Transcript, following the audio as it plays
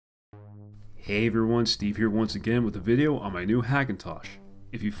Hey everyone, Steve here once again with a video on my new Hackintosh.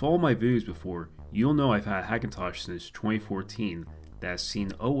 If you followed my videos before, you'll know I've had Hackintosh since 2014 that has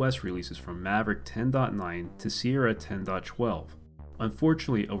seen OS releases from Maverick 10.9 to Sierra 10.12.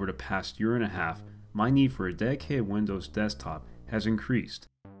 Unfortunately, over the past year and a half, my need for a dedicated Windows desktop has increased.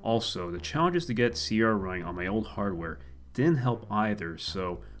 Also, the challenges to get Sierra running on my old hardware didn't help either,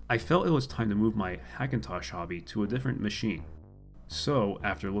 so I felt it was time to move my Hackintosh hobby to a different machine. So,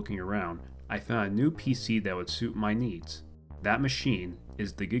 after looking around, I found a new PC that would suit my needs. That machine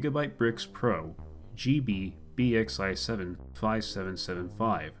is the Gigabyte Brix Pro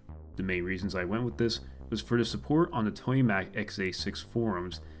GB-BXi7-5775. The main reasons I went with this was for the support on the Tony Mac x86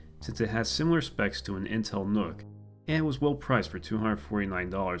 forums, since it has similar specs to an Intel NUC, and it was well priced for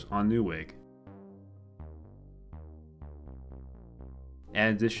 $249 on Newegg. In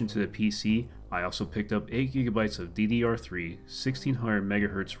addition to the PC, I also picked up 8GB of DDR3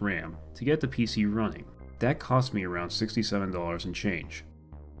 1600MHz RAM to get the PC running. That cost me around $67 and change.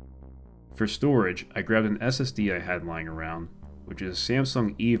 For storage, I grabbed an SSD I had lying around, which is a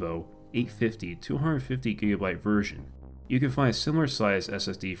Samsung Evo 850 250GB version. You can find a similar size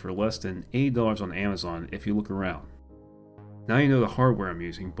SSD for less than $80 on Amazon if you look around. Now you know the hardware I'm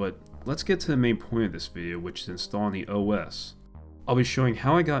using, but let's get to the main point of this video, which is installing the OS. I'll be showing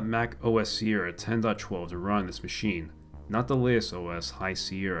how I got macOS Sierra 10.12 to run on this machine, not the latest OS, High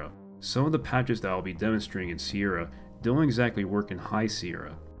Sierra. Some of the patches that I'll be demonstrating in Sierra don't exactly work in High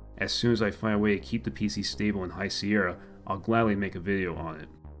Sierra. As soon as I find a way to keep the PC stable in High Sierra, I'll gladly make a video on it.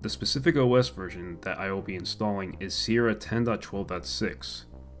 The specific OS version that I will be installing is Sierra 10.12.6,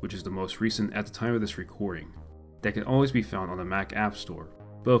 which is the most recent at the time of this recording. That can always be found on the Mac App Store,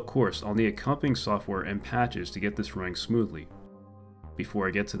 but of course I'll need accompanying software and patches to get this running smoothly. Before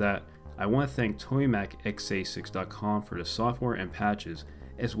I get to that, I want to thank TonyMacX86.com for the software and patches,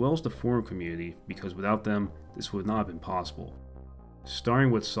 as well as the forum community, because without them, this would not have been possible.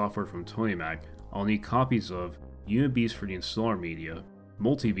 Starting with software from TonyMac, I'll need copies of Unibeast for the installer media,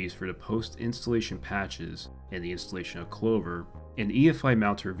 Multibeast for the post-installation patches and the installation of Clover, and EFI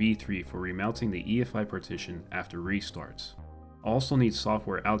Mounter V3 for remounting the EFI partition after restarts. I'll also need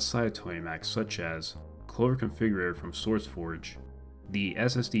software outside of TonyMac such as Clover Configurator from SourceForge, the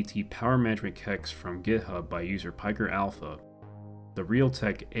SSDT Power Management Kexts from GitHub by user Piker Alpha, the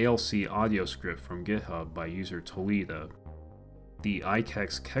Realtek ALC audio script from GitHub by user Tolida, the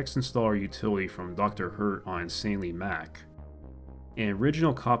iKext Kexts installer utility from Dr. Hurt on Insanely Mac, an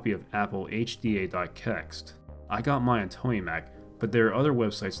original copy of Apple HDA.Kext. I got mine on TonyMac, but there are other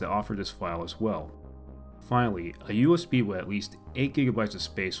websites that offer this file as well. Finally, a USB with at least 8GB of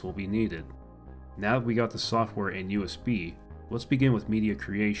space will be needed. Now that we got the software and USB, let's begin with media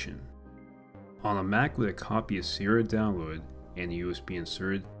creation. On a Mac with a copy of Sierra downloaded and USB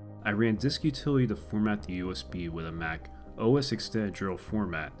inserted, I ran disk utility to format the USB with a Mac OS extended drill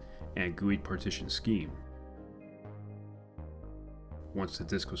format and a GUI partition scheme. Once the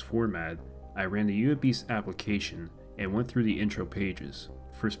disk was formatted, I ran the Unibeast application and went through the intro pages.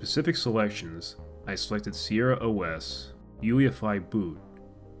 For specific selections, I selected Sierra OS, UEFI boot,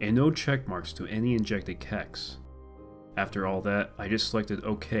 and no checkmarks to any injected Kexts. After all that, I just selected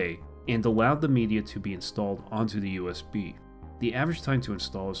OK and allowed the media to be installed onto the USB. The average time to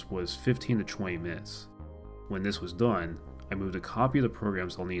install this was 15 to 20 minutes. When this was done, I moved a copy of the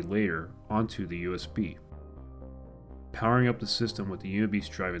programs I'll need later onto the USB. Powering up the system with the Unibeast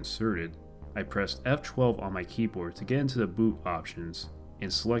drive inserted, I pressed F12 on my keyboard to get into the boot options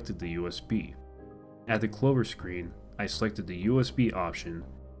and selected the USB. At the Clover screen, I selected the USB option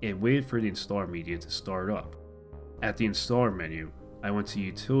and waited for the installer media to start up. At the installer menu, I went to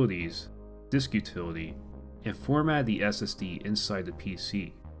Utilities, Disk Utility, and formatted the SSD inside the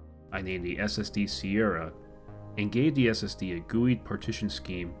PC. I named the SSD Sierra, and gave the SSD a GUI partition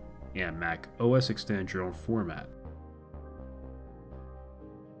scheme and Mac OS extended drill format.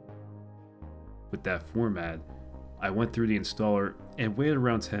 With that format, I went through the installer and waited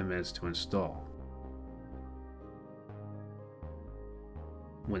around 10 minutes to install.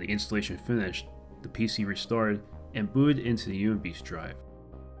 When the installation finished, the PC restarted and booted into the Unibeast drive.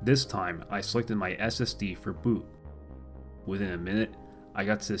 This time, I selected my SSD for boot. Within a minute, I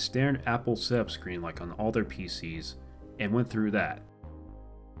got to the standard Apple setup screen like on all their PCs, and went through that.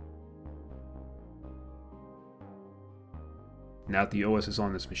 Now that the OS is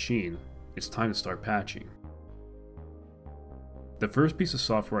on this machine, it's time to start patching. The first piece of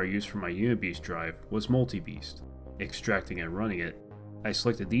software I used for my Unibeast drive was Multibeast. Extracting and running it, I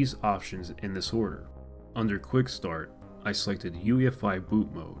selected these options in this order. Under Quick Start, I selected UEFI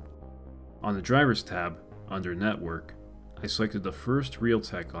boot mode. On the Drivers tab, under Network, I selected the first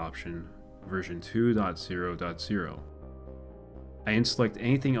Realtek option, version 2.0.0. I didn't select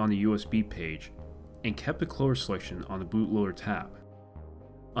anything on the USB page and kept the Clover selection on the bootloader tab.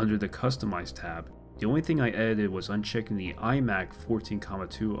 Under the Customize tab, the only thing I edited was unchecking the iMac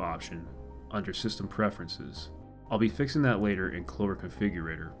 14,2 option under System Preferences. I'll be fixing that later in Clover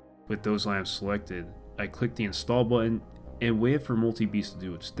Configurator. With those items selected, I clicked the Install button and waited for Multibeast to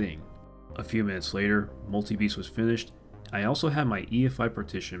do its thing. A few minutes later, Multibeast was finished. I also had my EFI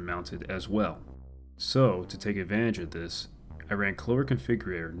partition mounted as well. So, to take advantage of this, I ran Clover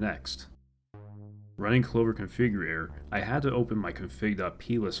Configurator next. Running Clover Configurator, I had to open my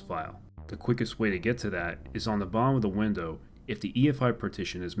config.plist file. The quickest way to get to that is on the bottom of the window if the EFI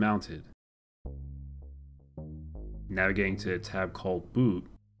partition is mounted. Navigating to a tab called Boot,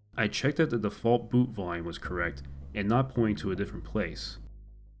 I checked that the default boot volume was correct and not pointing to a different place.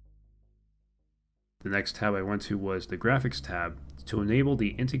 The next tab I went to was the Graphics tab to enable the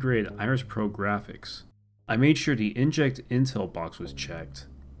integrated Iris Pro graphics. I made sure the Inject Intel box was checked,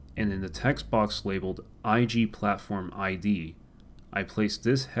 and in the text box labeled IG Platform ID, I placed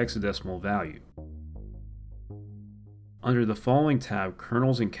this hexadecimal value. Under the following tab,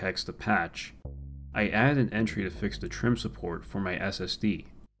 Kernels and Kexts to patch, I added an entry to fix the trim support for my SSD.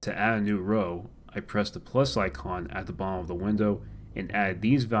 To add a new row, I pressed the plus icon at the bottom of the window and added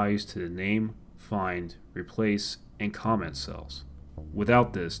these values to the name, find, replace, and comment cells.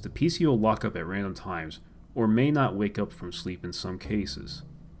 Without this, the PC will lock up at random times or may not wake up from sleep in some cases.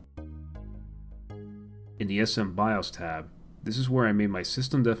 In the SM BIOS tab, this is where I made my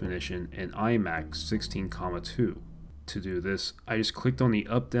system definition and iMac 16,2. To do this, I just clicked on the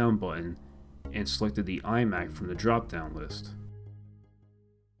up-down button and selected the iMac from the drop-down list.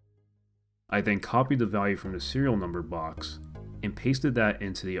 I then copied the value from the serial number box and pasted that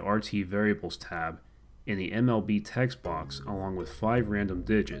into the RT Variables tab in the MLB text box along with 5 random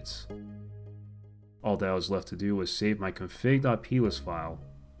digits. All that was left to do was save my config.plist file,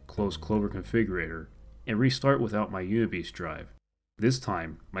 close Clover Configurator, and restart without my Unibeast drive. This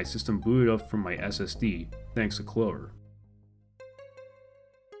time, my system booted up from my SSD thanks to Clover.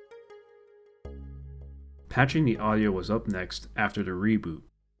 Patching the audio was up next after the reboot.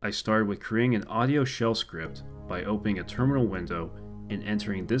 I started with creating an audio shell script by opening a terminal window and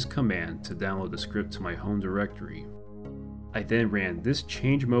entering this command to download the script to my home directory. I then ran this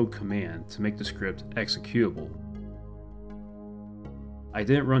change mode command to make the script executable. I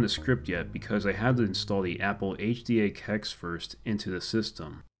didn't run the script yet because I had to install the Apple HDA Kexts first into the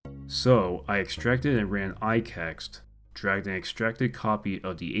system. So I extracted and ran iKext, dragged an extracted copy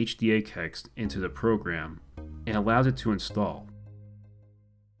of the HDA Kext into the program, and allowed it to install.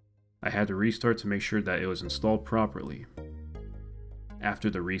 I had to restart to make sure that it was installed properly. After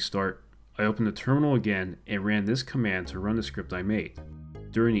the restart, I opened the terminal again and ran this command to run the script I made.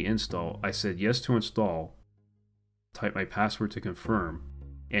 During the install, I said yes to install, typed my password to confirm,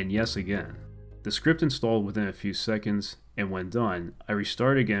 and yes again. The script installed within a few seconds, and when done, I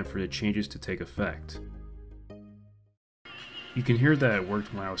restarted again for the changes to take effect. You can hear that it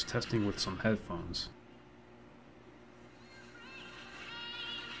worked when I was testing with some headphones.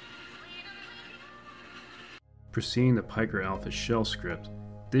 Proceeding the Piker Alpha shell script,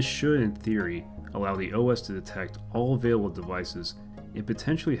 this should, in theory, allow the OS to detect all available devices and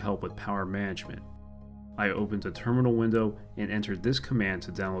potentially help with power management. I opened a terminal window and entered this command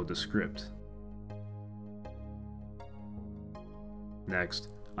to download the script. Next,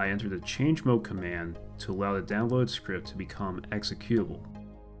 I entered the change mode command to allow the downloaded script to become executable.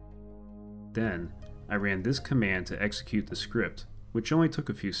 Then, I ran this command to execute the script, which only took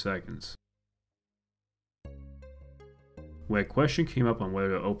a few seconds. When a question came up on whether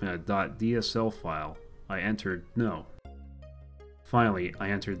to open a .dsl file, I entered no. Finally,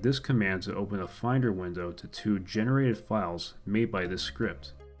 I entered this command to open a Finder window to 2 generated files made by this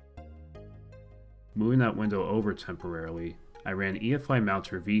script. Moving that window over temporarily, I ran EFI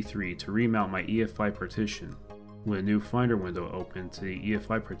Mounter v3 to remount my EFI partition. When a new Finder window opened to the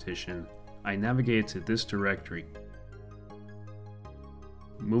EFI partition, I navigated to this directory.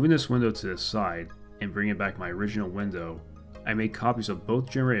 Moving this window to the side and bringing back my original window, I made copies of both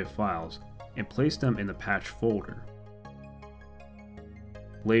generated files and placed them in the patch folder.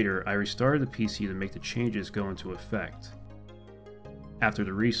 Later, I restarted the PC to make the changes go into effect. After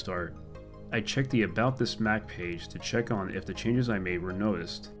the restart, I checked the About This Mac page to check on if the changes I made were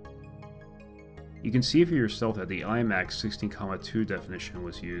noticed. You can see for yourself that the iMac 16,2 definition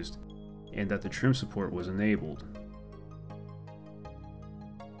was used and that the trim support was enabled.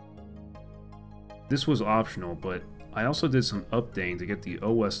 This was optional, but I also did some updating to get the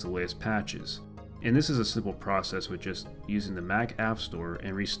OS the latest patches, and this is a simple process with just using the Mac App Store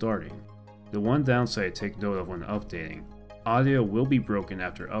and restarting. The one downside to take note of when updating: audio will be broken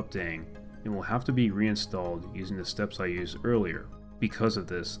after updating and will have to be reinstalled using the steps I used earlier. Because of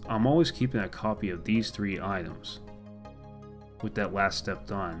this, I'm always keeping a copy of these 3 items. With that last step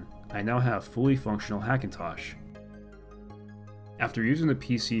done, I now have fully functional Hackintosh. After using the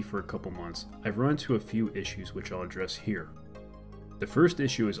PC for a couple months, I've run into a few issues which I'll address here. The first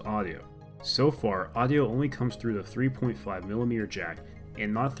issue is audio. So far, audio only comes through the 3.5mm jack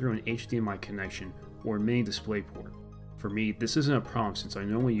and not through an HDMI connection or mini DisplayPort. For me, this isn't a problem since I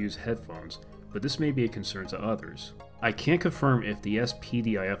normally use headphones, but this may be a concern to others. I can't confirm if the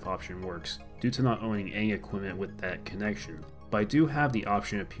SPDIF option works due to not owning any equipment with that connection, but I do have the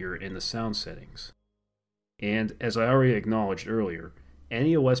option appear in the sound settings. And as I already acknowledged earlier,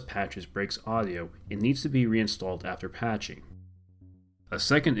 any OS patches breaks audio and needs to be reinstalled after patching. A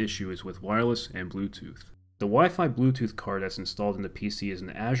second issue is with wireless and Bluetooth. The Wi-Fi Bluetooth card that's installed in the PC is an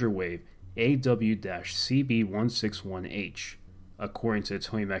Azure Wave AW-CB161H. According to the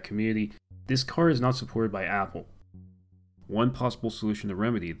Tony Mac community, this card is not supported by Apple. One possible solution to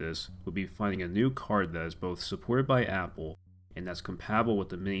remedy this would be finding a new card that is both supported by Apple and that's compatible with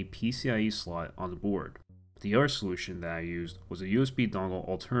the mini PCIe slot on the board. The other solution that I used was a USB dongle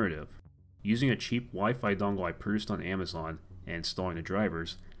alternative. Using a cheap Wi-Fi dongle I purchased on Amazon and installing the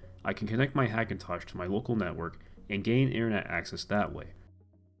drivers, I can connect my Hackintosh to my local network and gain internet access that way.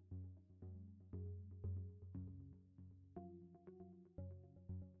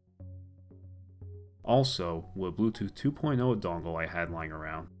 Also, with Bluetooth 2.0 dongle I had lying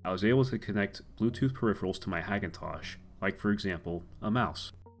around, I was able to connect Bluetooth peripherals to my Hackintosh, like for example, a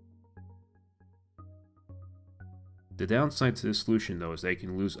mouse. The downside to this solution though is that you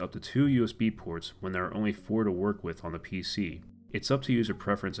can lose up to 2 USB ports when there are only 4 to work with on the PC. It's up to user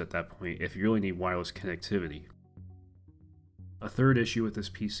preference at that point if you really need wireless connectivity. A third issue with this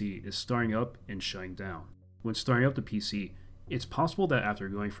PC is starting up and shutting down. When starting up the PC, it's possible that after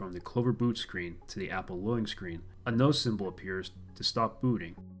going from the Clover boot screen to the Apple loading screen, a no symbol appears to stop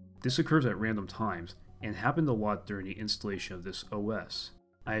booting. This occurs at random times and happened a lot during the installation of this OS.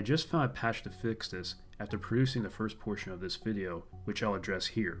 I had just found a patch to fix this after producing the first portion of this video, which I'll address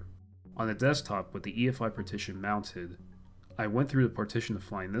here. On the desktop with the EFI partition mounted, I went through the partition to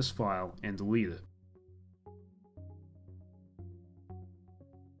find this file and delete it.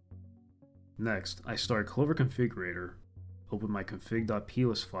 Next, I started Clover Configurator, opened my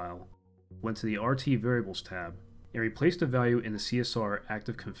config.plist file, went to the RT Variables tab, and replaced the value in the CSR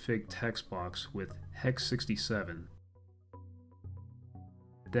active config text box with hex 67.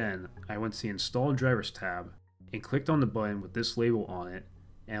 Then, I went to the Install Drivers tab and clicked on the button with this label on it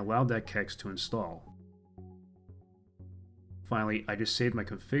and allowed that Kexts to install. Finally, I just saved my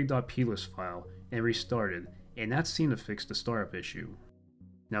config.plist file and restarted, and that seemed to fix the startup issue.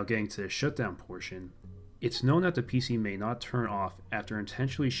 Now getting to the shutdown portion, it's known that the PC may not turn off after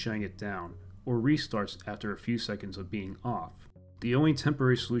intentionally shutting it down, or restarts after a few seconds of being off. The only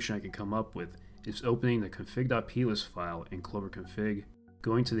temporary solution I can come up with is opening the config.plist file in Clover Config,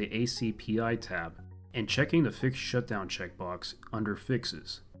 going to the ACPI tab, and checking the Fix Shutdown checkbox under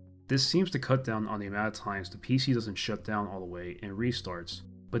Fixes. This seems to cut down on the amount of times the PC doesn't shut down all the way and restarts,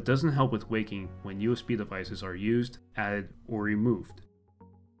 but doesn't help with waking when USB devices are used, added, or removed.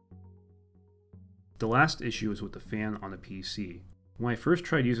 The last issue is with the fan on the PC. When I first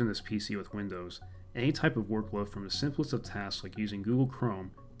tried using this PC with Windows, any type of workload from the simplest of tasks like using Google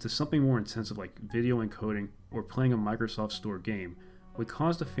Chrome to something more intensive like video encoding or playing a Microsoft Store game would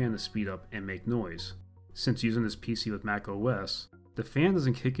cause the fan to speed up and make noise. Since using this PC with macOS, the fan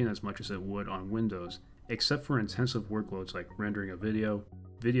doesn't kick in as much as it would on Windows, except for intensive workloads like rendering a video,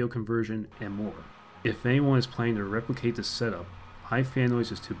 video conversion, and more. If anyone is planning to replicate this setup, high fan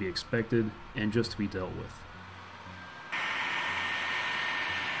noise is to be expected and just to be dealt with.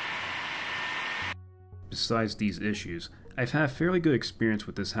 Besides these issues, I've had a fairly good experience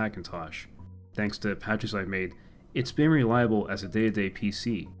with this Hackintosh. Thanks to the patches I've made, it's been reliable as a day-to-day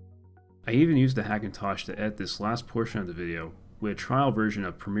PC. I even used the Hackintosh to edit this last portion of the video with a trial version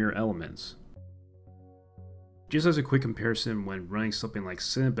of Premiere Elements. Just as a quick comparison when running something like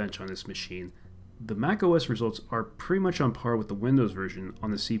Cinebench on this machine, the macOS results are pretty much on par with the Windows version on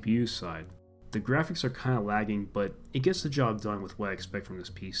the CPU side. The graphics are kinda lagging, but it gets the job done with what I expect from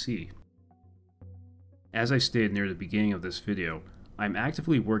this PC. As I stated near the beginning of this video, I'm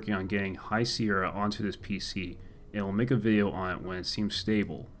actively working on getting High Sierra onto this PC and will make a video on it when it seems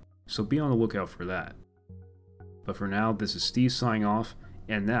stable, so be on the lookout for that. But for now, this is Steve signing off,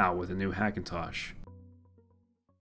 and now with a new Hackintosh.